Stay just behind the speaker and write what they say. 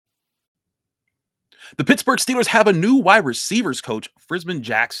The Pittsburgh Steelers have a new wide receivers coach, Frisman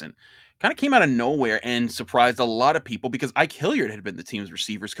Jackson. Kind of came out of nowhere and surprised a lot of people because Ike Hilliard had been the team's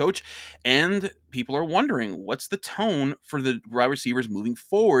receivers coach. And people are wondering what's the tone for the wide receivers moving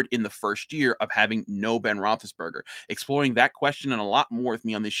forward in the first year of having no Ben Roethlisberger. Exploring that question and a lot more with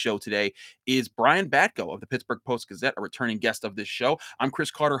me on this show today is Brian Batko of the Pittsburgh Post-Gazette, a returning guest of this show. I'm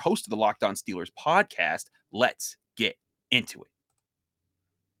Chris Carter, host of the Locked On Steelers podcast. Let's get into it.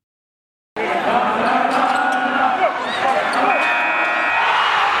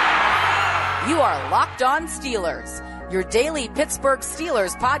 You are Locked On Steelers, your daily Pittsburgh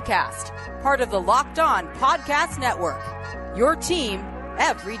Steelers podcast, part of the Locked On Podcast Network, your team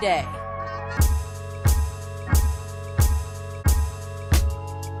every day.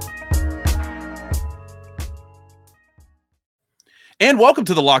 And welcome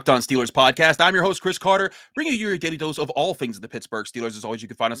to the Locked On Steelers podcast. I'm your host, Chris Carter, bringing you your daily dose of all things of the Pittsburgh Steelers. As always, you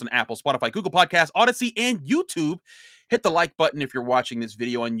can find us on Apple, Spotify, Google Podcasts, Odyssey, and YouTube. Hit the like button if you're watching this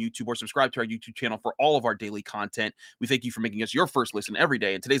video on YouTube, or subscribe to our YouTube channel for all of our daily content. We thank you for making us your first listen every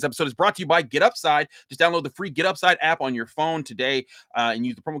day. And today's episode is brought to you by Get Upside. Just download the free Get Upside app on your phone today and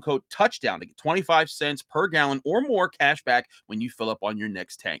use the promo code TOUCHDOWN to get 25 cents per gallon or more cash back when you fill up on your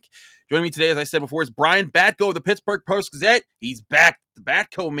next tank. Joining me today, as I said before, is Brian Batko of the Pittsburgh Post-Gazette. He's back, the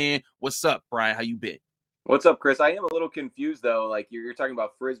Batko man. What's up, Brian? How you been? What's up, Chris? I am a little confused, though. Like, you're talking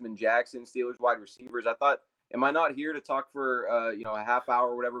about Frisman Jackson, Steelers wide receivers. I thought, am I not here to talk for, a half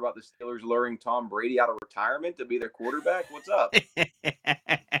hour or whatever about the Steelers luring Tom Brady out of retirement to be their quarterback? What's up?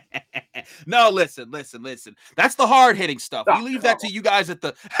 No, listen. That's the hard-hitting stuff. We leave that to you guys at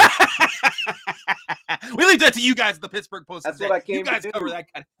the we leave that to you guys at the Pittsburgh Post-Gazette. That's what I came You guys to cover do.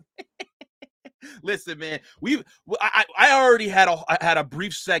 that kind of Listen, man, I already had a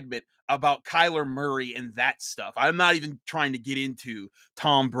brief segment about Kyler Murray and that stuff. I'm not even trying to get into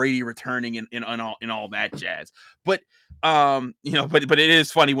Tom Brady returning and all that jazz. But but it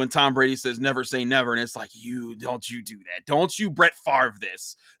is funny when Tom Brady says never say never, and it's like, don't you do that. Don't you Brett Favre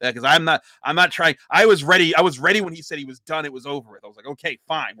this. Because I'm not trying. I was ready when he said he was done, it was over with. I was like, okay,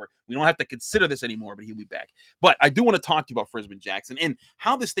 fine. We don't have to consider this anymore, but he'll be back. But I do want to talk to you about Frisman Jackson and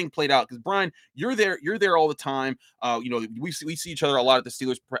how this thing played out. Because Brian, you're there all the time. We see each other a lot at the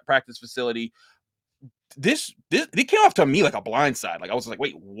Steelers practice facility. This it came off to me like a blindside. Like, I was like,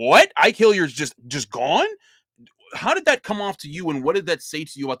 wait, what? Ike Hilliard's just gone? How did that come off to you, and what did that say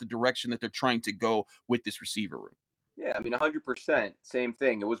to you about the direction that they're trying to go with this receiver room? Yeah, 100%. Same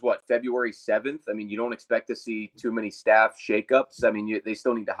thing. It was, February 7th? You don't expect to see too many staff shakeups. They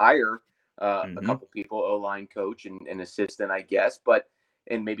still need to hire a couple people, O-line coach and assistant, I guess,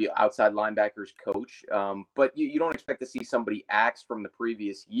 and maybe outside linebackers coach. But you don't expect to see somebody axe from the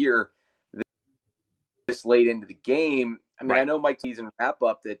previous year this late into the game. Right. I know Mike season wrap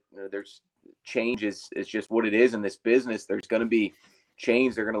up that there's change is just what it is in this business. There's going to be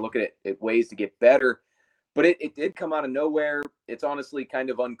change. They're going to look at ways to get better. But it did come out of nowhere. It's honestly kind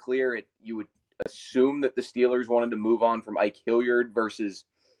of unclear. You would assume that the Steelers wanted to move on from Ike Hilliard versus,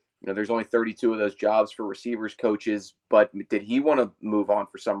 there's only 32 of those jobs for receivers coaches. But did he want to move on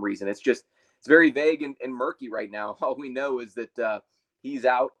for some reason? It's very vague and murky right now. All we know is that he's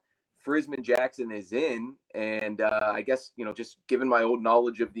out. Frisman Jackson is in. And I guess, just given my old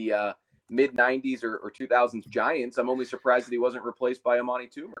knowledge of the mid-90s or 2000s Giants, I'm only surprised that he wasn't replaced by Amani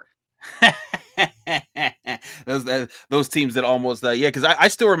Toomer. those teams that almost because I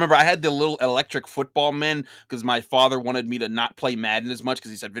still remember I had the little electric football men because my father wanted me to not play Madden as much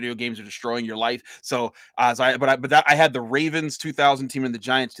because he said video games are destroying your life. So I had the Ravens 2000 team and the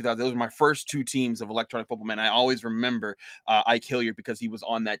Giants 2000. Those were my first two teams of electronic football men. I always remember Ike Hilliard because he was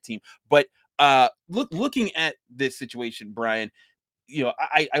on that team. But looking at this situation, Brian,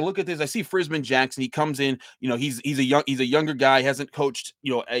 I look at this. I see Frisman Jackson. He comes in. He's a younger guy. Hasn't coached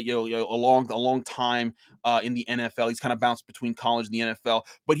a long time in the NFL. He's kind of bounced between college and the NFL.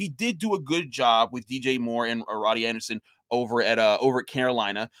 But he did do a good job with DJ Moore and Roddy Anderson over at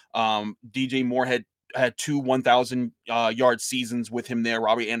Carolina. DJ Moore had two 1,000 yard seasons with him there.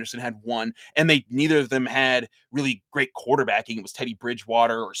 Robbie Anderson had one, and neither of them had really great quarterbacking. It was Teddy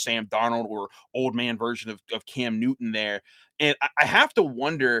Bridgewater or Sam Darnold or old man version of Cam Newton there. And I have to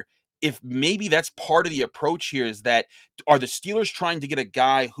wonder if maybe that's part of the approach here, is that are the Steelers trying to get a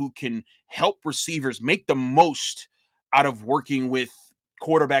guy who can help receivers make the most out of working with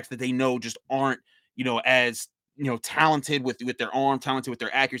quarterbacks that they know just aren't, as talented with their arm, talented with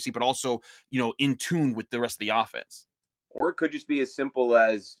their accuracy, but also, in tune with the rest of the offense. Or it could just be as simple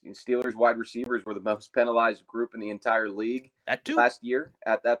as Steelers wide receivers were the most penalized group in the entire league last year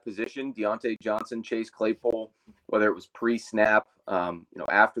at that position. Diontae Johnson, Chase Claypool, whether it was pre-snap,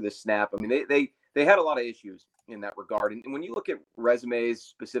 after the snap. They they had a lot of issues in that regard. And when you look at resumes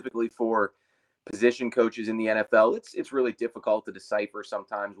specifically for position coaches in the NFL, it's really difficult to decipher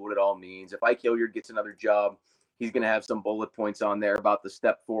sometimes what it all means. If Ike Hilliard gets another job, he's going to have some bullet points on there about the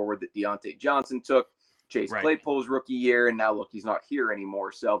step forward that Diontae Johnson took, Chase Claypool's rookie year, and now look, he's not here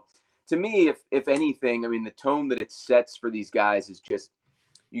anymore. So to me, if anything, I mean, the tone that it sets for these guys is just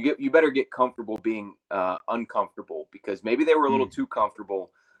you better get comfortable being uncomfortable, because maybe they were a little too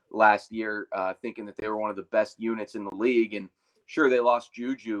comfortable last year, thinking that they were one of the best units in the league. And sure, they lost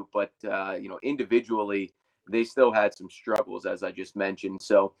Juju, but individually, they still had some struggles, as I just mentioned.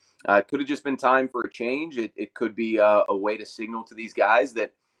 So it could have just been time for a change. It could be a way to signal to these guys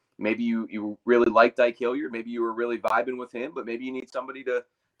that maybe you really liked Ike Hilliard, maybe you were really vibing with him, but maybe you need somebody to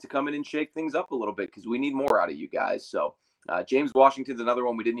come in and shake things up a little bit, because we need more out of you guys. So James Washington's another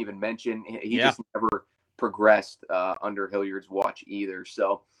one we didn't even mention. He just never progressed under Hilliard's watch either.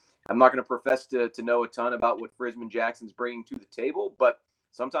 So I'm not going to profess to know a ton about what Frisman Jackson's bringing to the table, but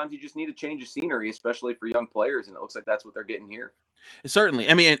sometimes you just need a change of scenery, especially for young players, and it looks like that's what they're getting here. Certainly.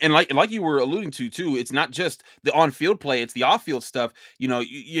 I mean, and like you were alluding to too, it's not just the on-field play, it's the off-field stuff.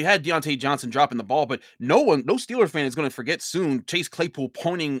 You had Diontae Johnson dropping the ball, but no Steeler fan is going to forget soon Chase Claypool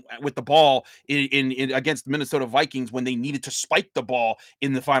pointing with the ball in against the Minnesota Vikings when they needed to spike the ball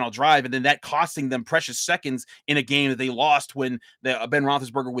in the final drive, and then that costing them precious seconds in a game that they lost when Ben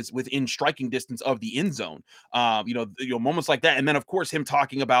Roethlisberger was within striking distance of the end zone. Moments like that, and then of course him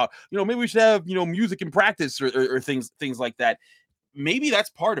talking about maybe we should have music in practice or things like that. Maybe that's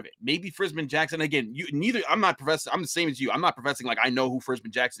part of it. Maybe Frisman Jackson, again, I'm not professing, I'm the same as you. I'm not professing like I know who Frisman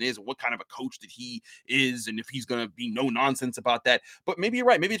Jackson is and what kind of a coach that he is and if he's going to be no nonsense about that. But maybe you're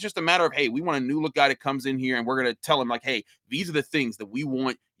right. Maybe it's just a matter of, hey, we want a new look guy that comes in here and we're going to tell him like, hey, these are the things that we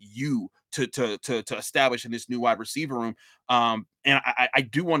want you to establish in this new wide receiver room. And I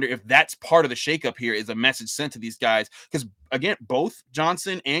do wonder if that's part of the shakeup here, is a message sent to these guys, because again, both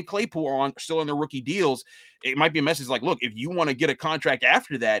Johnson and Claypool are still on their rookie deals. It might be a message like, look, if you want to get a contract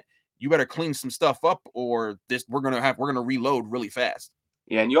after that, you better clean some stuff up, or we're gonna reload really fast.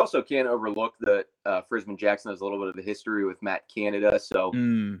 Yeah, and you also can't overlook that Frisman Jackson has a little bit of a history with Matt Canada. So,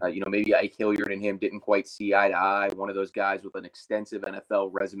 maybe Ike Hilliard and him didn't quite see eye to eye. One of those guys with an extensive NFL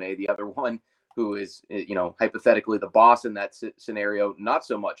resume. The other one who is, hypothetically the boss in that scenario, not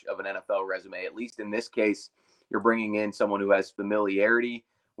so much of an NFL resume. At least in this case, you're bringing in someone who has familiarity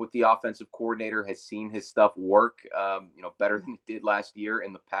with the offensive coordinator, has seen his stuff work, better than it did last year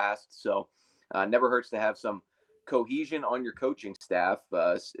in the past. So never hurts to have some cohesion on your coaching staff,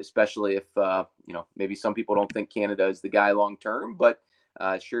 especially if, maybe some people don't think Canada is the guy long term, but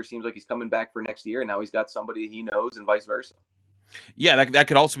it sure seems like he's coming back for next year, and now he's got somebody he knows, and vice versa. Yeah, that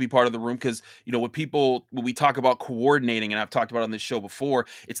could also be part of the room, because when we talk about coordinating, and I've talked about on this show before,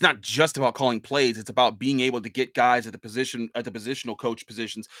 it's not just about calling plays, it's about being able to get guys at the positional coach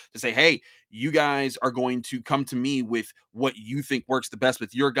positions to say, hey, you guys are going to come to me with what you think works the best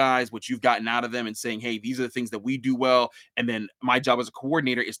with your guys, what you've gotten out of them, and saying, hey, these are the things that we do well, and then my job as a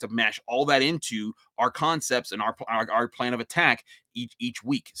coordinator is to mash all that into our concepts and our plan of attack each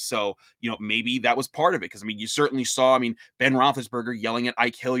week. So, maybe that was part of it, because you certainly saw, Ben Roethlisberger yelling at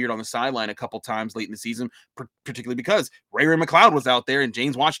Ike Hilliard on the sideline a couple times late in the season, particularly because Ray McCloud was out there and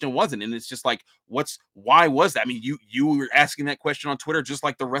James Washington wasn't. And it's just like, why was that? You were asking that question on Twitter, just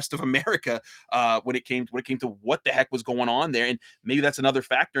like the rest of America, when it came to what the heck was going on there. And maybe that's another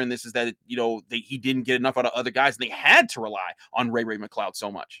factor in this, is that, he didn't get enough out of other guys, and they had to rely on Ray McCloud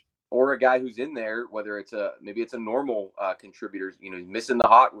so much. Or a guy who's in there, whether it's maybe it's a normal contributor, he's missing the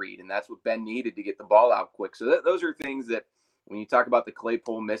hot read, and that's what Ben needed to get the ball out quick. So those are things that, when you talk about the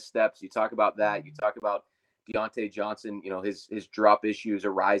Claypool missteps, you talk about that, you talk about Diontae Johnson, his drop issues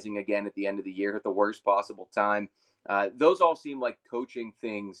arising again at the end of the year at the worst possible time. Those all seem like coaching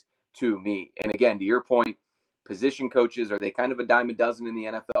things to me. And again, to your point, position coaches, are they kind of a dime a dozen in the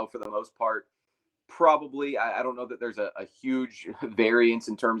NFL for the most part? Probably. I don't know that there's a huge variance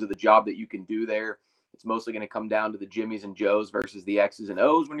in terms of the job that you can do there. It's mostly going to come down to the Jimmies and Joes versus the X's and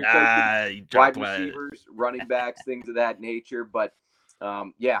O's when you're coaching wide receivers, running backs, things of that nature. But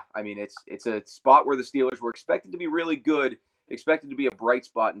it's a spot where the Steelers were expected to be really good, expected to be a bright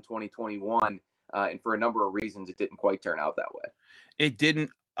spot in 2021. And for a number of reasons, it didn't quite turn out that way. It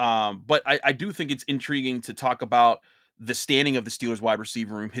didn't. But I do think it's intriguing to talk about the standing of the Steelers wide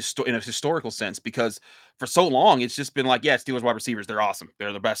receiver room in a historical sense, because for so long it's just been like, yeah, Steelers wide receivers, they're awesome.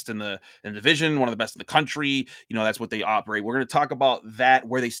 They're the best in the division, one of the best in the country. That's what they operate. We're going to talk about that,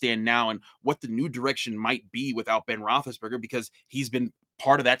 where they stand now, and what the new direction might be without Ben Roethlisberger, because he's been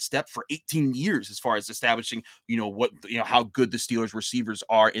part of that step for 18 years as far as establishing, how good the Steelers receivers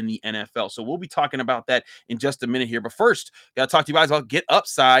are in the NFL. So we'll be talking about that in just a minute here. But first, got to talk to you guys about Get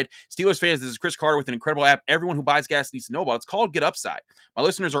Upside. Steelers fans, this is Chris Carter with an incredible app everyone who buys gas needs to know about. It's called Get Upside. My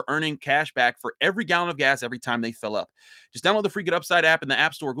listeners are earning cash back for every gallon of gas every time they fill up. Just download the free Get Upside app in the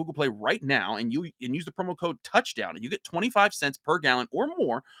App Store or Google Play right now and use the promo code TOUCHDOWN, and you get 25 cents per gallon or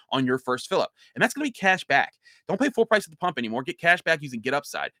more on your first fill up. And that's going to be cash back. Don't pay full price at the pump anymore. Get cash back using Get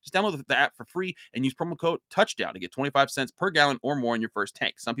Upside. Just download the app for free and use promo code TOUCHDOWN to get 25 cents per gallon or more in your first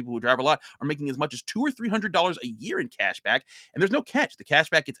tank. Some people who drive a lot are making as much as $200 or $300 a year in cash back, and there's no catch. The cash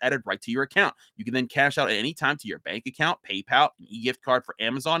back gets added right to your account. You can then cash out at any time to your bank account, PayPal, an e-gift card for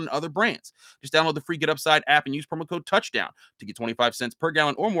Amazon, and other brands. Just download the free Get Upside app and use promo code TOUCHDOWN to get 25 cents per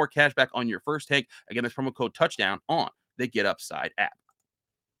gallon or more cash back on your first tank. Again, that's promo code TOUCHDOWN on the Get Upside app.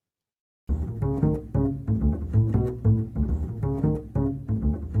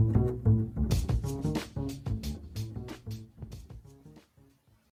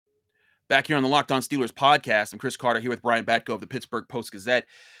 Back here on the Locked On Steelers podcast, I'm Chris Carter here with Brian Batko of the Pittsburgh Post-Gazette.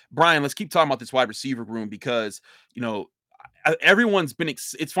 Brian, let's keep talking about this wide receiver room because, everyone's been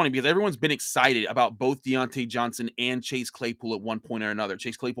it's funny because everyone's been excited about both Diontae Johnson and Chase Claypool at one point or another.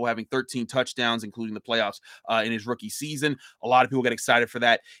 Chase Claypool having 13 touchdowns, including the playoffs in his rookie season. A lot of people get excited for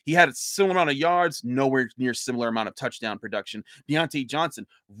that. He had a similar amount of yards, nowhere near similar amount of touchdown production. Diontae Johnson,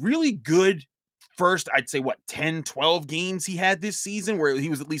 really good first, I'd say, 10, 12 games he had this season where he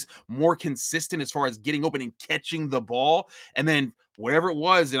was at least more consistent as far as getting open and catching the ball. And then whatever it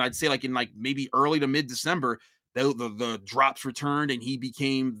was, and I'd say in maybe early to mid-December, the drops returned and he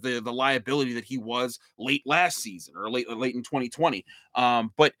became the liability that he was late last season or late in 2020.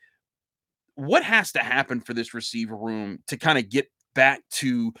 But what has to happen for this receiver room to kind of get back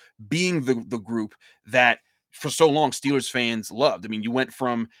to being the group that for so long Steelers fans loved? I mean, you went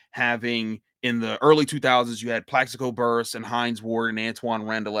from having in the early 2000s, you had Plaxico Burress and Hines Ward and Antoine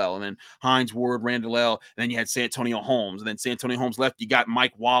Randall, and then Hines Ward, Randall, and then you had Santonio Holmes, and then Santonio Holmes left. You got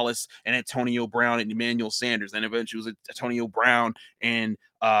Mike Wallace and Antonio Brown and Emmanuel Sanders. Then eventually it was Antonio Brown and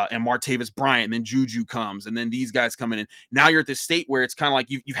Martavis Bryant. And then Juju comes, and then these guys come in. And now you're at this state where it's kind of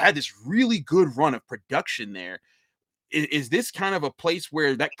like you've had this really good run of production there. Is this kind of a place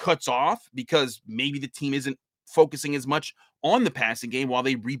where that cuts off because maybe the team isn't focusing as much on the passing game while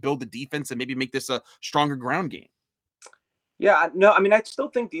they rebuild the defense and maybe make this a stronger ground game? Yeah, no, I mean, I still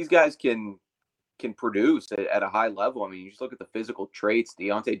think these guys can produce at a high level. I mean, you just look at the physical traits.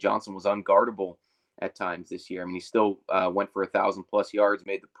 Diontae Johnson was unguardable at times this year. I mean, he still went for 1,000+ yards,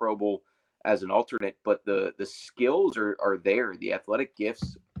 made the Pro Bowl as an alternate, but the skills are there. The athletic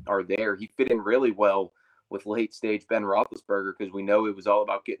gifts are there. He fit in really well with late stage Ben Roethlisberger because we know it was all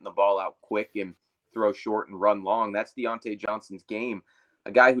about getting the ball out quick and throw short and run long. That's Diontae Johnson's game.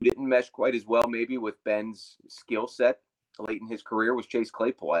 A guy who didn't mesh quite as well maybe with Ben's skill set late in his career was Chase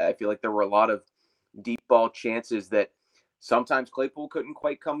Claypool. I feel like there were a lot of deep ball chances that sometimes Claypool couldn't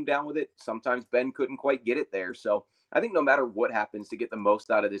quite come down with it. Sometimes Ben couldn't quite get it there. So I think no matter what happens to get the most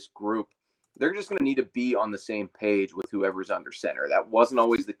out of this group, they're just going to need to be on the same page with whoever's under center. That wasn't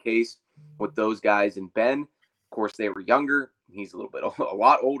always the case with those guys and Ben. Of course, they were younger. He's a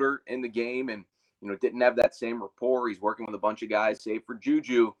lot older in the game and didn't have that same rapport. He's working with a bunch of guys, save for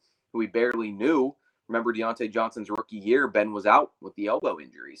Juju, who he barely knew. Remember Diontae Johnson's rookie year, Ben was out with the elbow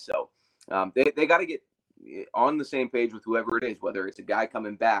injury. So they got to get on the same page with whoever it is, whether it's a guy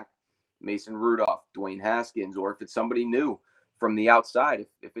coming back, Mason Rudolph, Dwayne Haskins, or if it's somebody new from the outside.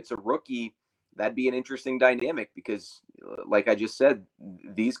 If it's a rookie, that'd be an interesting dynamic because, like I just said,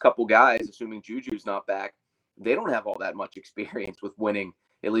 these couple guys, assuming Juju's not back, they don't have all that much experience with winning,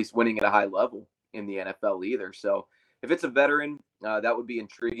 at least winning at a high level in the NFL either. So if it's a veteran, that would be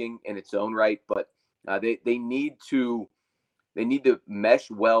intriguing in its own right, but they need to mesh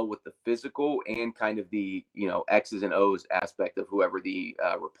well with the physical and kind of the X's and O's aspect of whoever the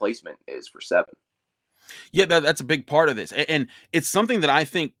replacement is for 7. Yeah, that's a big part of this. And it's something that I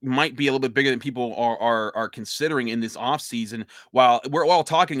think might be a little bit bigger than people are considering in this offseason. While we're all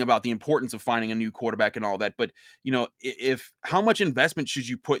talking about the importance of finding a new quarterback and all that, but if how much investment should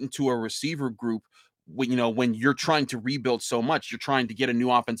you put into a receiver group when you're trying to rebuild so much? You're trying to get a new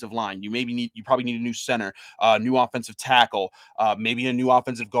offensive line. You probably need a new center, new offensive tackle, maybe a new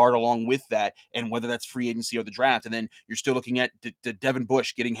offensive guard along with that, and whether that's free agency or the draft. And then you're still looking at Devin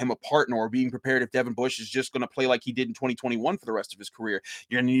Bush, getting him a partner or being prepared if Devin Bush is just going to play like he did in 2021 for the rest of his career.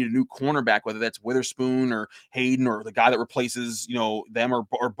 You're going to need a new cornerback, whether that's Witherspoon or Hayden or the guy that replaces them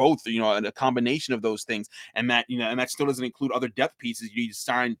or both, a combination of those things. And that still doesn't include other depth pieces. You need to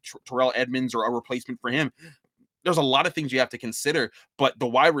sign Terrell Edmonds or a replacement for him. there's a lot of things you have to consider, but the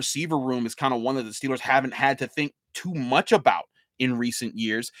wide receiver room is kind of one that the Steelers haven't had to think too much about in recent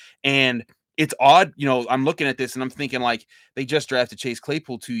years. And it's odd, I'm looking at this and I'm thinking like they just drafted Chase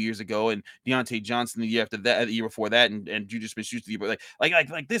Claypool 2 years ago and Diontae Johnson the year after that, the year before that, and Juju Smith-Schuster the year,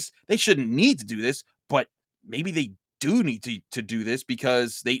 like this, they shouldn't need to do this, but maybe they do need to do this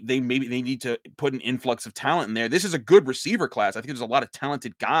because they maybe they need to put an influx of talent in there. This is a good receiver class. I think there's a lot of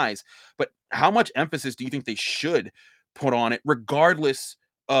talented guys, but how much emphasis do you think they should put on it, regardless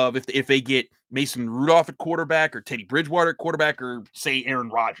of if they get Mason Rudolph at quarterback or Teddy Bridgewater at quarterback or say Aaron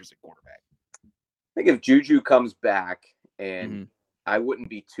Rodgers at quarterback? I think if Juju comes back, and I wouldn't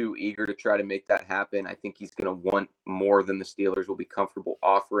be too eager to try to make that happen. I think he's going to want more than the Steelers will be comfortable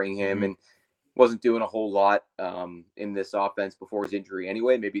offering him, and wasn't doing a whole lot in this offense before his injury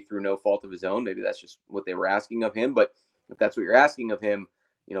anyway, maybe through no fault of his own. Maybe that's just what they were asking of him. But if that's what you're asking of him,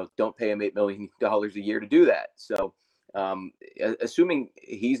 don't pay him $8 million a year to do that. So assuming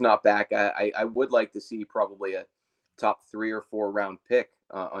he's not back, I would like to see probably a top 3 or 4 round pick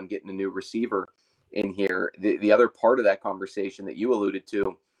on getting a new receiver in here. The other part of that conversation that you alluded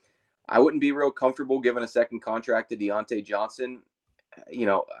to, I wouldn't be real comfortable giving a second contract to Diontae Johnson.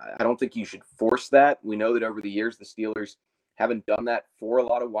 I don't think you should force that. We know that over the years, the Steelers haven't done that for a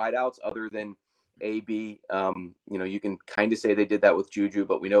lot of wideouts other than AB. You can kind of say they did that with Juju,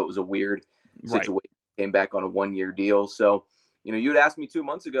 but we know it was a weird situation. Right. Came back on a 1-year deal. So, you had asked me 2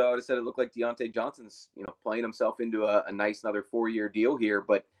 months ago, I would have said it looked like Diontae Johnson's, playing himself into a nice another 4-year deal here,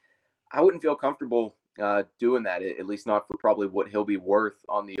 but I wouldn't feel comfortable doing that, at least not for probably what he'll be worth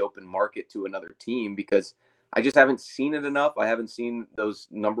on the open market to another team, because I just haven't seen it enough. I haven't seen those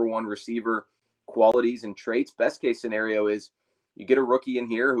number one receiver qualities and traits. Best case scenario is you get a rookie in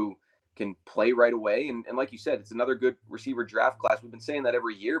here who can play right away. And like you said, it's another good receiver draft class. We've been saying that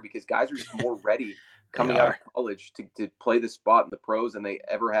every year because guys are just more ready coming out of college to play the spot in the pros than they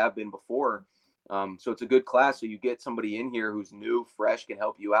ever have been before. So it's a good class. So you get somebody in here who's new, fresh, can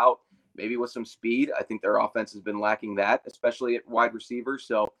help you out, maybe with some speed. I think their offense has been lacking that, especially at wide receiver.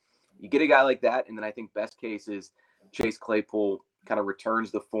 So you get a guy like that, and then I think best case is Chase Claypool kind of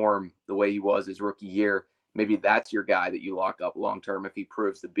returns the form the way he was his rookie year. Maybe that's your guy that you lock up long-term if he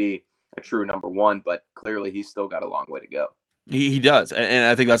proves to be a true number one, but clearly he's still got a long way to go. He does, and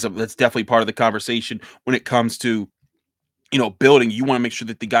I think that's definitely part of the conversation when it comes to building. You want to make sure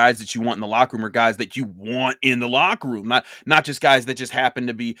that the guys that you want in the locker room are guys that you want in the locker room, not just guys that just happen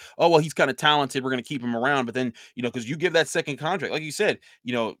to be, oh, well, he's kind of talented, we're going to keep him around. But then, because you give that second contract, like you said,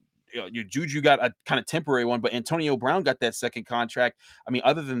 your Juju got a kind of temporary one, but Antonio Brown got that second contract. I mean,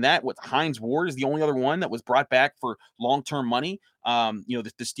 other than that, Hines Ward is the only other one that was brought back for long-term money.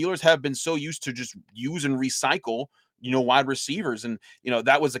 The Steelers have been so used to just use and recycle wide receivers. And,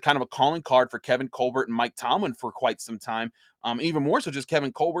 that was a kind of a calling card for Kevin Colbert and Mike Tomlin for quite some time. Even more so just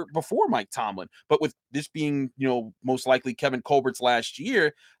Kevin Colbert before Mike Tomlin. But with this being, most likely Kevin Colbert's last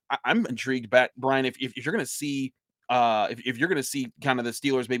year, I'm intrigued back, Brian, if you're going to see, if you're going to see kind of the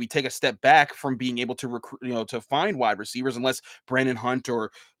Steelers maybe take a step back from being able to recruit, to find wide receivers, unless Brandon Hunt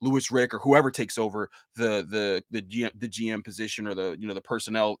or Louis Riddick or whoever takes over the GM position or the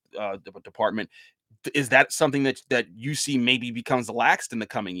personnel department. Is that something that you see maybe becomes laxed in the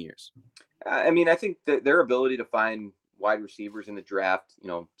coming years? I mean, I think that their ability to find wide receivers in the draft,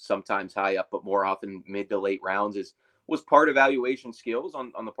 sometimes high up, but more often mid to late rounds was part evaluation skills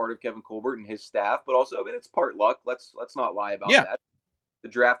on the part of Kevin Colbert and his staff, but also, I mean, it's part luck. Let's not lie about that. The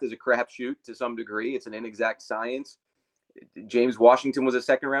draft is a crapshoot to some degree. It's an inexact science. James Washington was a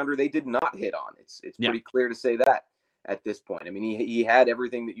second rounder. They did not hit on. It's pretty clear to say that at this point. I mean, he had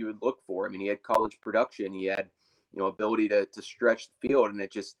everything that you would look for. I mean, he had college production. He had, ability to stretch the field, and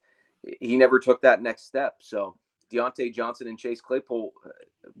he never took that next step. So Diontae Johnson and Chase Claypool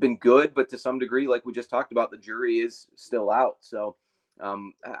been good, but to some degree, like we just talked about, the jury is still out. So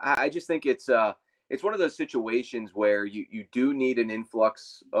I just think it's one of those situations where you do need an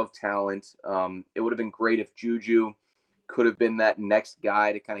influx of talent. It would have been great if Juju could have been that next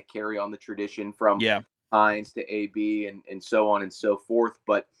guy to kind of carry on the tradition from Hines to AB and so on and so forth.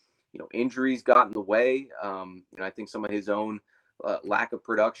 But, injuries got in the way. I think some of his own lack of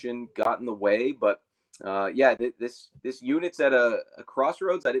production got in the way. But this unit's at a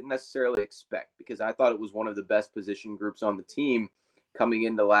crossroads I didn't necessarily expect, because I thought it was one of the best position groups on the team coming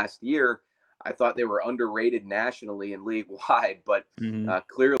into last year. I thought they were underrated nationally and league wide, but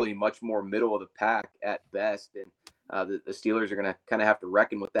clearly much more middle of the pack at best. And the Steelers are going to kind of have to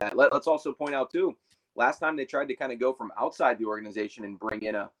reckon with that. Let's also point out too, last time they tried to kind of go from outside the organization and bring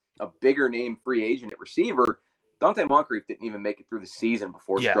in a bigger name free agent at receiver, Dante Moncrief didn't even make it through the season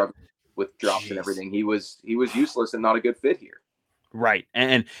before struggling with drops and Jeez. everything. He was useless and not a good fit here. Right.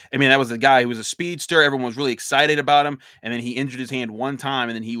 And I mean, that was the guy who was a speedster. Everyone was really excited about him. And then he injured his hand one time,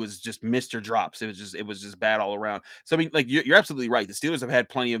 and then he was just Mr. Drops. It was just bad all around. So I mean, like you're absolutely right. The Steelers have had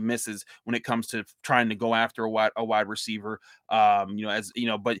plenty of misses when it comes to trying to go after a wide receiver. But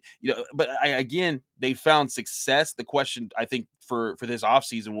again, they found success. The question I think for this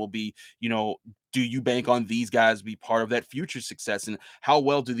offseason will be, do you bank on these guys to be part of that future success? And how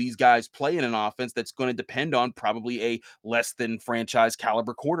well do these guys play in an offense that's going to depend on probably a less than franchise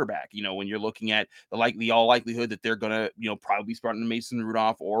caliber quarterback? When you're looking at the all likelihood that they're going to, probably be starting Mason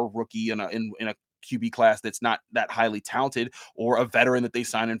Rudolph or a rookie in a QB class that's not that highly talented, or a veteran that they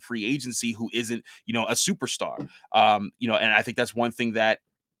sign in free agency who isn't, a superstar. And I think that's one thing that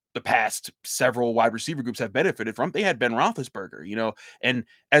the past several wide receiver groups have benefited from. They had Ben Roethlisberger, and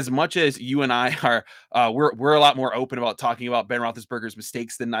as much as you and I are, we're a lot more open about talking about Ben Roethlisberger's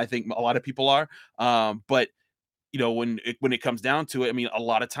mistakes than I think a lot of people are. But when it comes down to it, I mean, a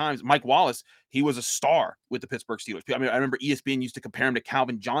lot of times Mike Wallace, he was a star with the Pittsburgh Steelers. I mean, I remember ESPN used to compare him to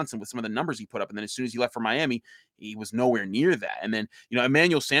Calvin Johnson with some of the numbers he put up. And then as soon as he left for Miami, he was nowhere near that. And then,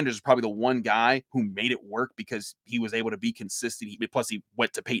 Emmanuel Sanders is probably the one guy who made it work because he was able to be consistent. Plus he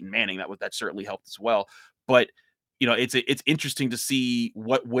went to Peyton Manning. That certainly helped as well. But it's interesting to see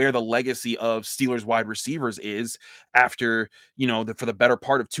where the legacy of Steelers wide receivers is after, for the better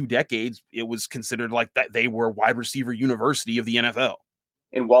part of 2 decades, it was considered like that they were wide receiver university of the NFL.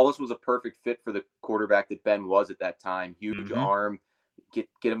 And Wallace was a perfect fit for the quarterback that Ben was at that time. Huge arm, get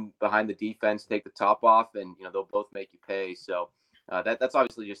him behind the defense, take the top off, and they'll both make you pay. So that's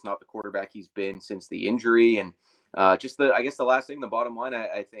obviously just not the quarterback he's been since the injury. And I guess the last thing, the bottom line,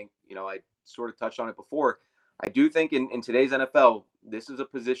 I think I sort of touched on it before. I do think in today's NFL, this is a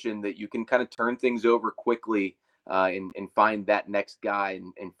position that you can kind of turn things over quickly and find that next guy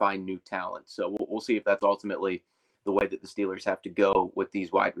and find new talent. So we'll see if that's ultimately the way that the Steelers have to go with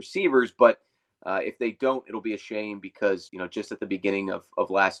these wide receivers. But if they don't, it'll be a shame because, just at the beginning of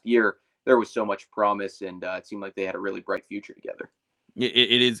last year, there was so much promise and it seemed like they had a really bright future together.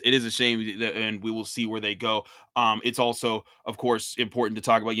 It is a shame, and we will see where they go. It's also, of course, important to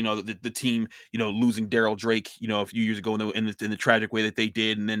talk about, the team, losing Daryl Drake, a few years ago in the tragic way that they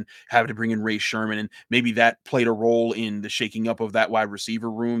did, and then having to bring in Ray Sherman, and maybe that played a role in the shaking up of that wide receiver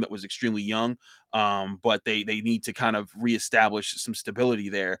room that was extremely young. But they need to kind of reestablish some stability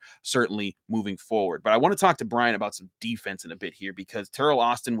there, certainly moving forward. But I want to talk to Brian about some defense in a bit here, because Terrell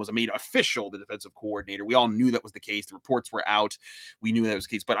Austin was made official the defensive coordinator. We all knew that was the case. The reports were out. We knew that was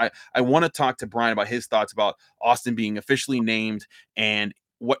the case. But I want to talk to Brian about his thoughts about Austin being officially named and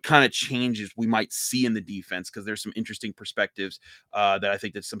what kind of changes we might see in the defense, because there's some interesting perspectives that I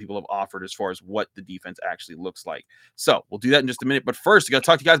think that some people have offered as far as what the defense actually looks like. So we'll do that in just a minute. But first, I got to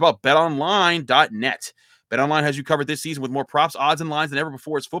talk to you guys about betonline.net. BetOnline has you covered this season with more props, odds, and lines than ever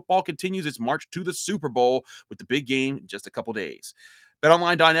before as football continues its march to the Super Bowl with the big game in just a couple days.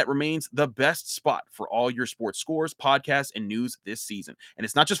 BetOnline.net remains the best spot for all your sports scores, podcasts, and news this season. And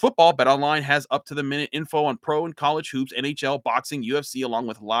it's not just football. BetOnline has up-to-the-minute info on pro and college hoops, NHL, boxing, UFC, along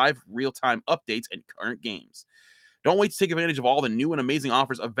with live real-time updates and current games. Don't wait to take advantage of all the new and amazing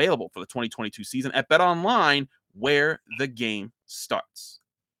offers available for the 2022 season at BetOnline, where the game starts.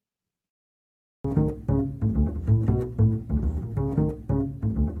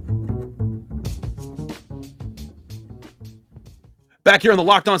 Back here on the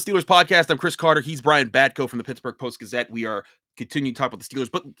Locked On Steelers podcast, I'm Chris Carter. He's Brian Batko from the Pittsburgh Post-Gazette. We are continuing to talk about the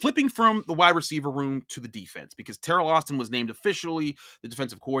Steelers, but flipping from the wide receiver room to the defense, because Terrell Austin was named officially the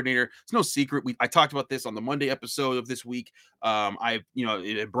defensive coordinator. It's no secret. I talked about this on the Monday episode of this week.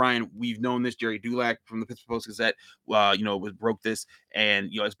 Brian, we've known this. Jerry Dulac from the Pittsburgh Post-Gazette, broke this, and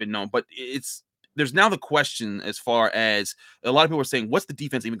it's been known. But there's now the question, as far as a lot of people are saying, what's the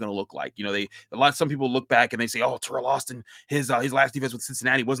defense even going to look like? Some people look back and they say, oh, Terrell Austin, his last defense with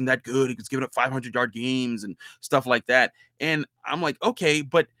Cincinnati wasn't that good. He was giving up 500-yard games and stuff like that. And I'm like, okay,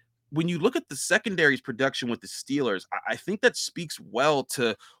 but when you look at the secondary's production with the Steelers, I think that speaks well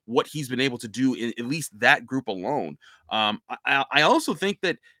to what he's been able to do in at least that group alone. I also think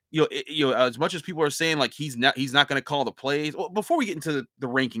that as much as people are saying like he's not going to call the plays. Well, before we get into the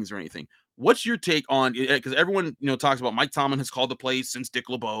rankings or anything, what's your take on, because everyone talks about Mike Tomlin has called the plays since Dick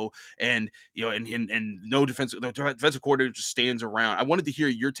LeBeau, and and no defensive coordinator just stands around. I wanted to hear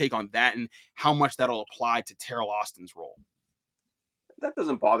your take on that and how much that'll apply to Terrell Austin's role. That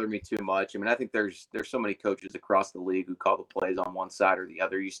doesn't bother me too much. I mean, I think there's so many coaches across the league who call the plays on one side or the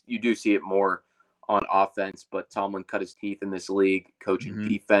other. You do see it more on offense, but Tomlin cut his teeth in this league coaching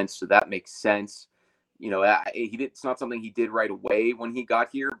defense, so that makes sense. It's not something he did right away when he got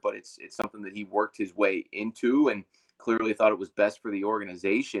here, but it's something that he worked his way into and clearly thought it was best for the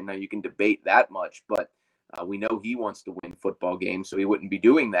organization. Now you can debate that much, but we know he wants to win football games, so he wouldn't be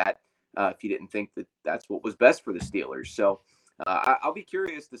doing that if he didn't think that that's what was best for the Steelers. So I'll be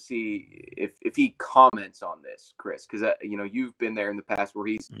curious to see if he comments on this, Chris, because you've been there in the past where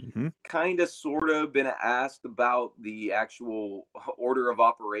he's kind of sort of been asked about the actual order of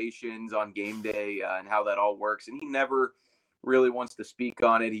operations on game day and how that all works, and he never really wants to speak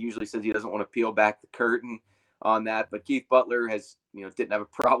on it. He usually says he doesn't want to peel back the curtain on that, but Keith Butler didn't have a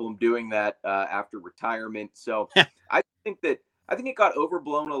problem doing that after retirement. So I think it got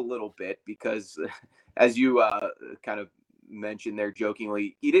overblown a little bit because, as you kind of mentioned there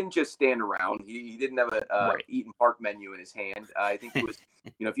jokingly, he didn't just stand around. He didn't have a Eaton Park menu in his hand. I think he was,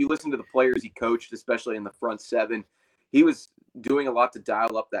 if you listen to the players he coached, especially in the front seven, he was doing a lot to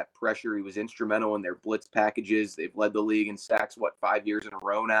dial up that pressure. He was instrumental in their blitz packages. They've led the league in sacks, 5 years in a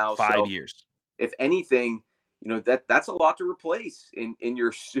row now? 5 years. If anything, that's a lot to replace in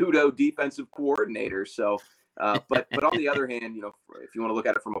your pseudo defensive coordinator. So, but on the other hand, if you want to look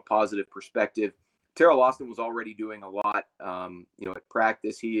at it from a positive perspective, Terrell Austin was already doing a lot. At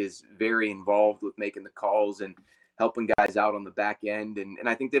practice, he is very involved with making the calls and helping guys out on the back end. And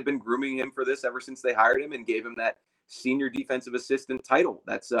I think they've been grooming him for this ever since they hired him and gave him that senior defensive assistant title.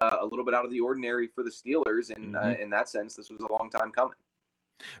 That's a little bit out of the ordinary for the Steelers. And in that sense, this was a long time coming.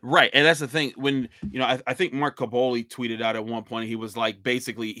 Right. And that's the thing when, I think Mark Caboli tweeted out at one point, he was like,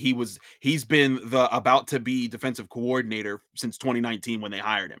 basically he's been the about to be defensive coordinator since 2019 when they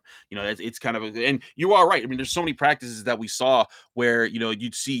hired him. It's kind of, and you are right. I mean, there's so many practices that we saw where,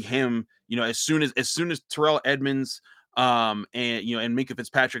 you'd see him, as soon as Terrell Edmonds, and Minkah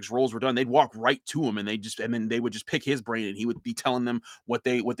Fitzpatrick's roles were done, they'd walk right to him and then they would just pick his brain and he would be telling them what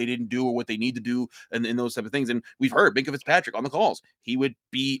they didn't do or what they need to do and those type of things. And we've heard Minkah Fitzpatrick on the calls. He'd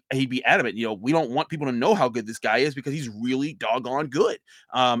be adamant, we don't want people to know how good this guy is because he's really doggone good.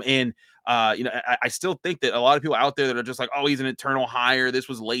 I still think that a lot of people out there that are just like, oh, he's an internal hire. This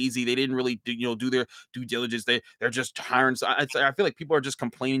was lazy. They didn't really do their due diligence. They're just hiring. So I feel like people are just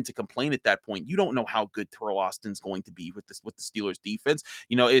complaining to complain at that point. You don't know how good Terrell Austin's going to be with the Steelers defense.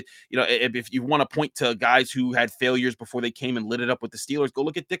 If you want to point to guys who had failures before they came and lit it up with the Steelers, go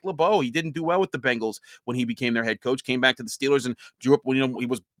look at Dick LeBeau. He didn't do well with the Bengals when he became their head coach, came back to the Steelers and drew up, he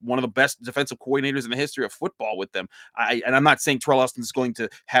was one of the best defensive coordinators in the history of football with them. I'm not saying Terrell Austin is going to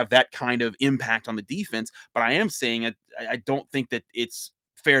have that kind of impact on the defense, but I am saying I don't think that it's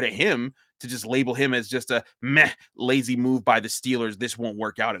fair to him to just label him as just a lazy move by the Steelers. This won't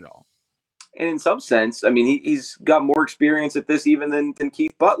work out at all. And in some sense, I mean, he's got more experience at this even than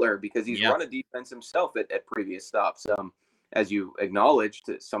Keith Butler because he's run a defense himself at previous stops. As you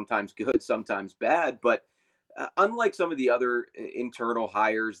acknowledged, sometimes good, sometimes bad. But unlike some of the other internal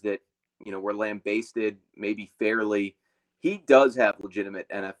hires that, were lambasted maybe fairly, he does have legitimate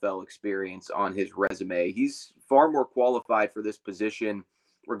NFL experience on his resume. He's far more qualified for this position,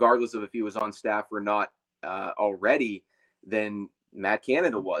 regardless of if he was on staff or not already, than Matt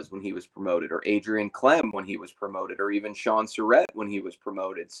Canada was when he was promoted, or Adrian Clem when he was promoted, or even Sean Surratt when he was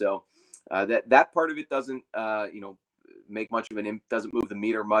promoted. So that part of it doesn't, make much of doesn't move the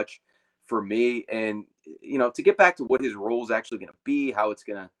meter much for me. And, to get back to what his role is actually going to be, how it's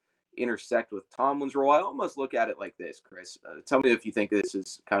going to intersect with Tomlin's role, I almost look at it like this, Chris. Tell me if you think this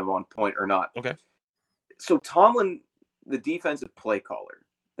is kind of on point or not. Okay. So Tomlin, the defensive play caller,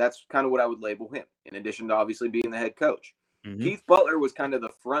 that's kind of what I would label him, in addition to obviously being the head coach. Keith Butler was kind of the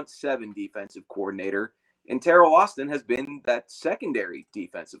front seven defensive coordinator, and Terrell Austin has been that secondary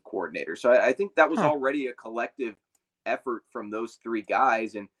defensive coordinator. So I think that was already a collective effort from those three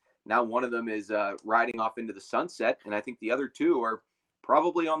guys, and now one of them is riding off into the sunset, and I think the other two are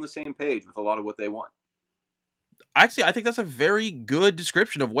probably on the same page with a lot of what they want. Actually, I think that's a very good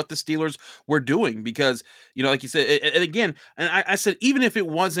description of what the Steelers were doing because, like you said, and again, and I said, even if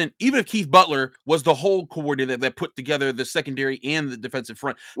Keith Butler was the whole coordinator that put together the secondary and the defensive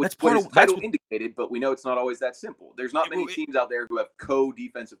front, that's part of title indicated, but we know it's not always that simple. There's not many teams out there who have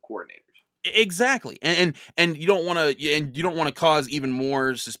co-defensive coordinators. Exactly. And you don't want to cause even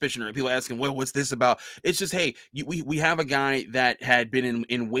more suspicion or people asking, well, what's this about? It's just, hey, we have a guy that had been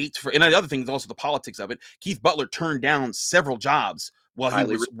in wait for, and the other thing is also the politics of it. Keith Butler turned down several jobs while highly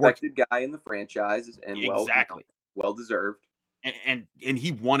he was respected guy in the franchise and well deserved. And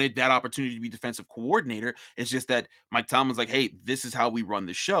he wanted that opportunity to be defensive coordinator. It's just that Mike Tomlin's like, hey, this is how we run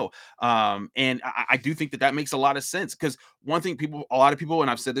the show. And I do think that makes a lot of sense because one thing a lot of people, and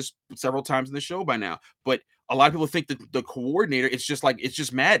I've said this several times in the show by now, but a lot of people think that the coordinator, it's just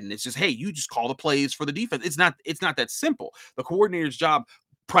Madden. It's just, hey, you just call the plays for the defense. It's not that simple. The coordinator's job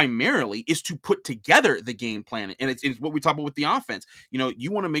primarily is to put together the game plan, and it's what we talk about with the offense.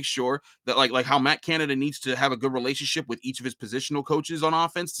 You want to make sure that like how Matt Canada needs to have a good relationship with each of his positional coaches on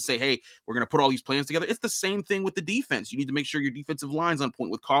offense to say, hey, we're going to put all these plans together. It's the same thing with the defense. You need to make sure your defensive line's on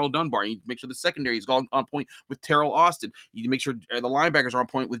point with Carl Dunbar. You need to make sure the secondary is on point with Terrell Austin. You need to make sure the linebackers are on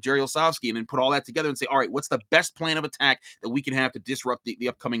point with Jerry Osowski, and then put all that together and say, all right, what's the best plan of attack that we can have to disrupt the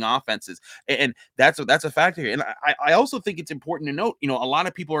upcoming offenses? And that's a factor here. And I also think it's important to note, a lot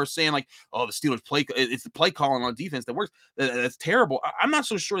of people are saying like, oh, the Steelers it's the play calling on defense that works. That's terrible. I'm not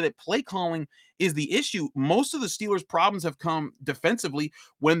so sure that play calling is the issue. Most of the Steelers' problems have come defensively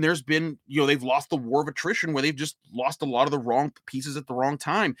when there's been, they've lost the war of attrition, where they've just lost a lot of the wrong pieces at the wrong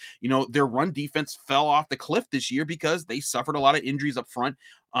time. Their run defense fell off the cliff this year because they suffered a lot of injuries up front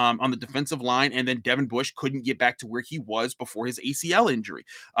on the defensive line, and then Devin Bush couldn't get back to where he was before his ACL injury.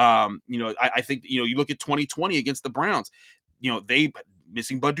 I think, you look at 2020 against the Browns, they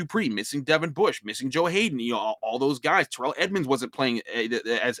missing Bud Dupree, missing Devin Bush, missing Joe Hayden, all those guys. Terrell Edmonds wasn't playing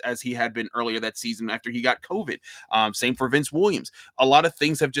as he had been earlier that season after he got COVID. Same for Vince Williams. A lot of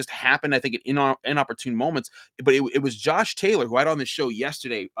things have just happened, I think, at inopportune moments. But it was Josh Taylor, who I had on the show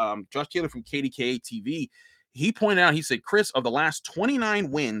yesterday, Josh Taylor from KDKA TV. He pointed out, he said, Chris, of the last 29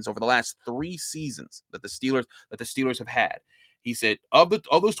 wins over the last 3 seasons that the Steelers have had, he said, of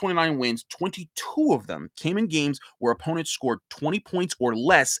those 29 wins, 22 of them came in games where opponents scored 20 points or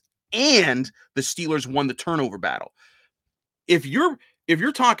less, and the Steelers won the turnover battle. If you're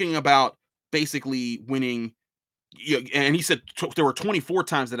talking about basically winning, and he said there were 24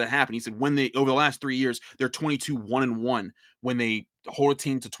 times that happened. He said over the last 3 years, they're 22 1-1 when they hold a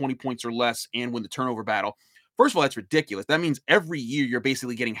team to 20 points or less and win the turnover battle. First of all, that's ridiculous. That means every year you're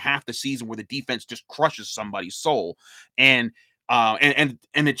basically getting half the season where the defense just crushes somebody's soul. And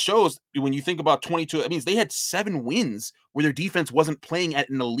it shows when you think about 22, it means they had 7 wins where their defense wasn't playing at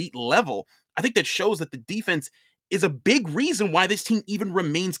an elite level. I think that shows that the defense is a big reason why this team even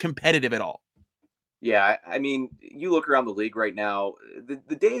remains competitive at all. Yeah, I mean, you look around the league right now,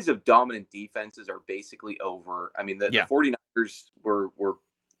 the days of dominant defenses are basically over. I mean, the 49ers were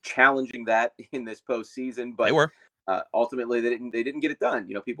challenging that in this postseason, but they were. Ultimately they didn't get it done.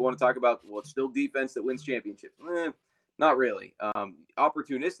 People want to talk about, well, it's still defense that wins championships. Not really.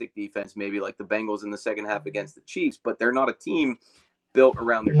 Opportunistic defense, maybe like the Bengals in the second half against the Chiefs, but they're not a team built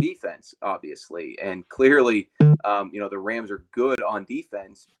around their defense, obviously. And clearly, the Rams are good on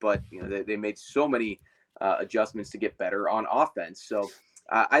defense, but they made so many adjustments to get better on offense. So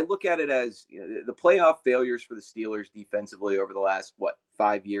I look at it as the playoff failures for the Steelers defensively over the last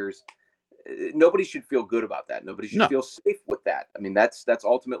 5 years. Nobody should feel good about that. Nobody should feel safe with that. I mean, that's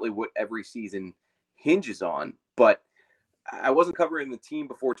ultimately what every season hinges on. But I wasn't covering the team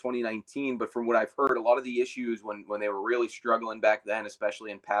before 2019, but from what I've heard, a lot of the issues when they were really struggling back then,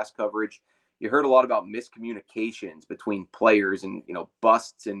 especially in pass coverage, you heard a lot about miscommunications between players and,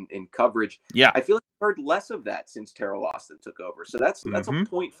 busts in coverage. Yeah. I feel like I've heard less of that since Terrell Austin took over. So that's a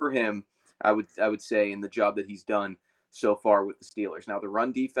point for him, I would say, in the job that he's done so far with the Steelers. Now, the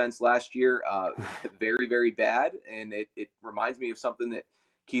run defense last year, very, very bad. And it reminds me of something that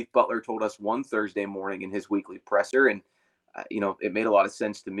Keith Butler told us one Thursday morning in his weekly presser. And it made a lot of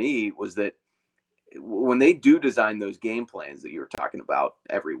sense to me, was that when they do design those game plans that you were talking about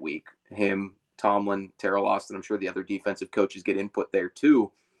every week, him, Tomlin, Terrell Austin, I'm sure the other defensive coaches get input there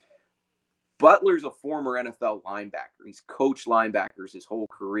too. Butler's a former NFL linebacker. He's coached linebackers his whole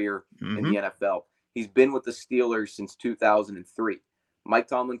career in the NFL. He's been with the Steelers since 2003. Mike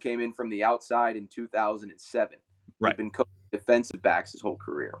Tomlin came in from the outside in 2007. Right. He's been coaching defensive backs his whole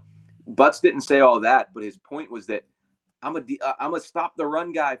career. Butts didn't say all that, but his point was that I'm a stop the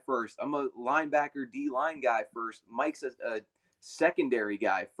run guy first. I'm a linebacker D-line guy first. Mike's a secondary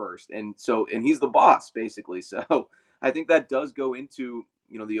guy first. And he's the boss, basically. So I think that does go into,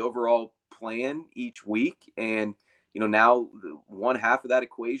 the overall plan each week. And, now one half of that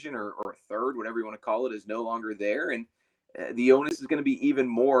equation or a third, whatever you want to call it, is no longer there. And the onus is going to be even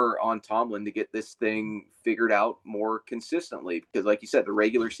more on Tomlin to get this thing figured out more consistently. Because like you said, the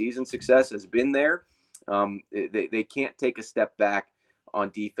regular season success has been there. They can't take a step back on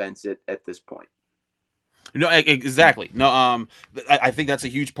defense at this point. No, exactly. No, I think that's a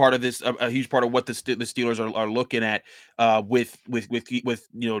huge part of this. A huge part of what the Steelers are looking at with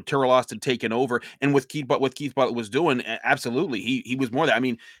Terrell Austin taking over, and with Keith Butler was doing. Absolutely, he was more that.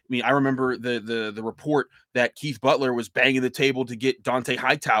 I remember the report that Keith Butler was banging the table to get Diontae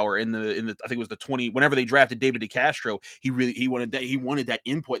Hightower in the I think it was the 20 whenever they drafted David DeCastro. He wanted that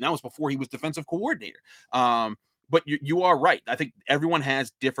input, and that was before he was defensive coordinator. But you are right. I think everyone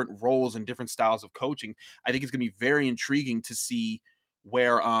has different roles and different styles of coaching. I think it's going to be very intriguing to see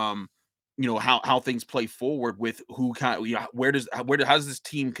where how things play forward with who kind of how does this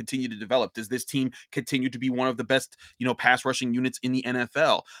team continue to develop? Does this team continue to be one of the best pass rushing units in the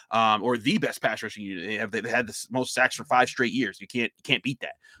NFL, or the best pass rushing unit? They had the most sacks for 5 straight years. You can't beat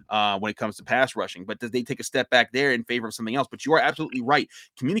that when it comes to pass rushing. But does they take a step back there in favor of something else? But you are absolutely right.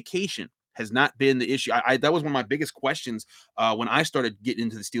 Communication has not been the issue. That was one of my biggest questions when I started getting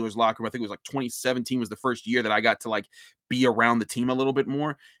into the Steelers locker room. I think it was like 2017 was the first year that I got to like be around the team a little bit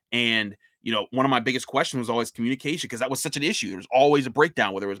more. And one of my biggest questions was always communication, because that was such an issue. There was always a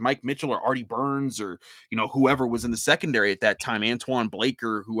breakdown, whether it was Mike Mitchell or Artie Burns or whoever was in the secondary at that time, Antoine Blake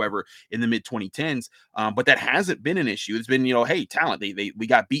or whoever in the mid 2010s. But that hasn't been an issue. It's been hey, talent. We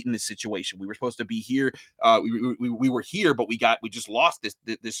got beat in this situation. We were supposed to be here. We were here, but we just lost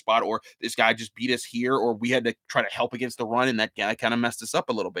this spot, or this guy just beat us here, or we had to try to help against the run, and that guy kind of messed us up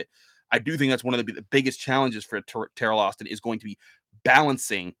a little bit. I do think that's one of the biggest challenges for Terrell Austin is going to be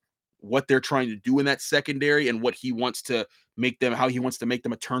balancing what they're trying to do in that secondary and what he wants to make them, how he wants to make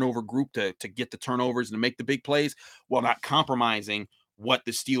them a turnover group to get the turnovers and to make the big plays, while not compromising what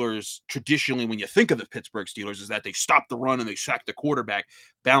the Steelers traditionally, when you think of the Pittsburgh Steelers, is that they stop the run and they sack the quarterback,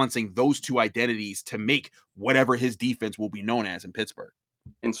 balancing those two identities to make whatever his defense will be known as in Pittsburgh.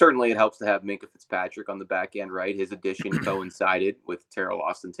 And certainly it helps to have Minkah Fitzpatrick on the back end, right? His addition coincided with Terrell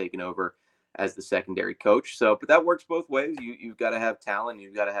Austin taking over as the secondary coach. So, but that works both ways. You've got to have talent.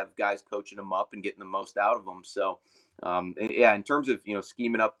 You've got to have guys coaching them up and getting the most out of them. So, in terms of,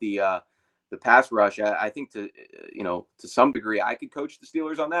 scheming up the pass rush, I think to some degree, I could coach the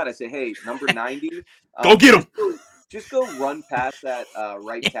Steelers on that. I say, hey, number 90, go get him. Just go run past that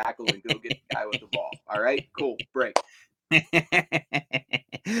right tackle and go get the guy with the ball. All right, cool, break.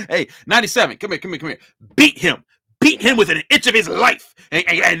 Hey, 97, come here. Beat him within an inch of his life,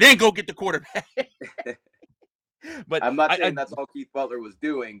 and then go get the quarterback. But I'm not saying that's all Keith Butler was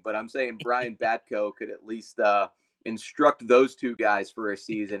doing, but I'm saying Brian Batko could at least instruct those two guys for a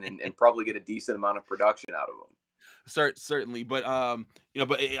season and probably get a decent amount of production out of them. Certainly, but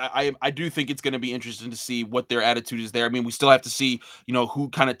I do think it's going to be interesting to see what their attitude is there. I mean, we still have to see who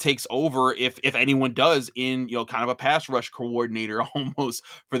kind of takes over, if anyone does, in kind of a pass rush coordinator almost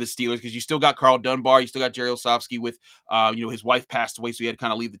for the Steelers, because you still got Carl Dunbar, you still got Jerry Osofsky with his wife passed away, so he had to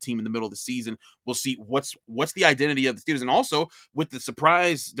kind of leave the team in the middle of the season. We'll see what's the identity of the Steelers, and also with the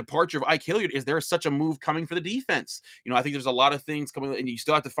surprise departure of Ike Hilliard, is there such a move coming for the defense? I think there's a lot of things coming, and you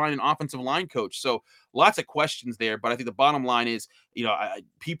still have to find an offensive line coach. So lots of questions there, but I think the bottom line is,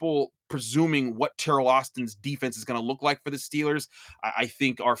 people presuming what Terrell Austin's defense is going to look like for the Steelers, I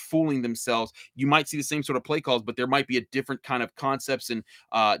think are fooling themselves. You might see the same sort of play calls, but there might be a different kind of concepts and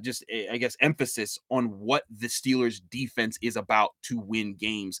just, I guess, emphasis on what the Steelers defense is about to win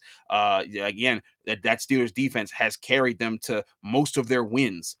games. Again, that Steelers defense has carried them to most of their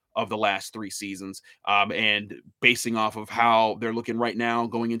wins of the last 3 seasons. And basing off of how they're looking right now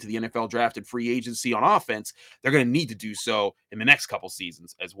going into the NFL draft and free agency on offense, they're going to need to do so in the next couple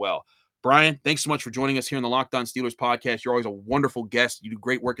seasons as well. Brian, thanks so much for joining us here on the Locked On Steelers podcast. You're always a wonderful guest. You do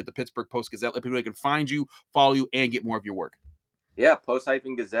great work at the Pittsburgh Post-Gazette. Let people can find you, follow you, and get more of your work. Yeah,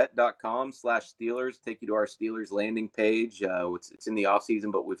 post-gazette.com/Steelers. Take you to our Steelers landing page. It's in the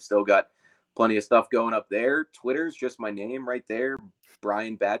offseason, but we've still got plenty of stuff going up there. Twitter's just my name right there,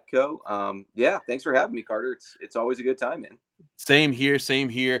 Brian Batko. Thanks for having me, Carter. It's always a good time, man. Same here.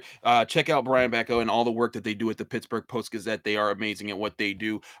 Check out Brian Batko and all the work that they do at the Pittsburgh Post-Gazette. They are amazing at what they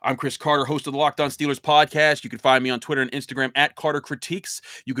do. I'm Chris Carter, host of the Locked On Steelers podcast. You can find me on Twitter and Instagram at Carter Critiques.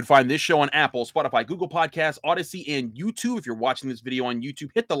 You can find this show on Apple, Spotify, Google Podcasts, Odyssey, and YouTube. If you're watching this video on YouTube,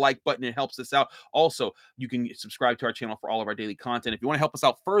 hit the like button. It helps us out. Also, you can subscribe to our channel for all of our daily content. If you want to help us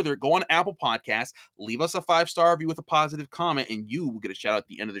out further, go on Apple Podcasts, leave us a 5-star review with a positive comment, and you will get a shout out at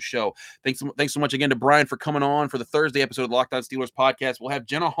the end of the show. Thanks so much again to Brian for coming on for the Thursday episode of the Locked On Steelers podcast. We'll have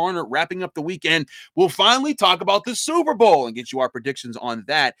Jenna Harner wrapping up the weekend. We'll finally talk about the Super Bowl and get you our predictions on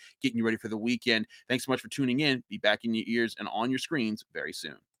that, getting you ready for the weekend. Thanks so much for tuning in. Be back in your ears and on your screens very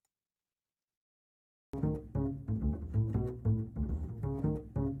soon.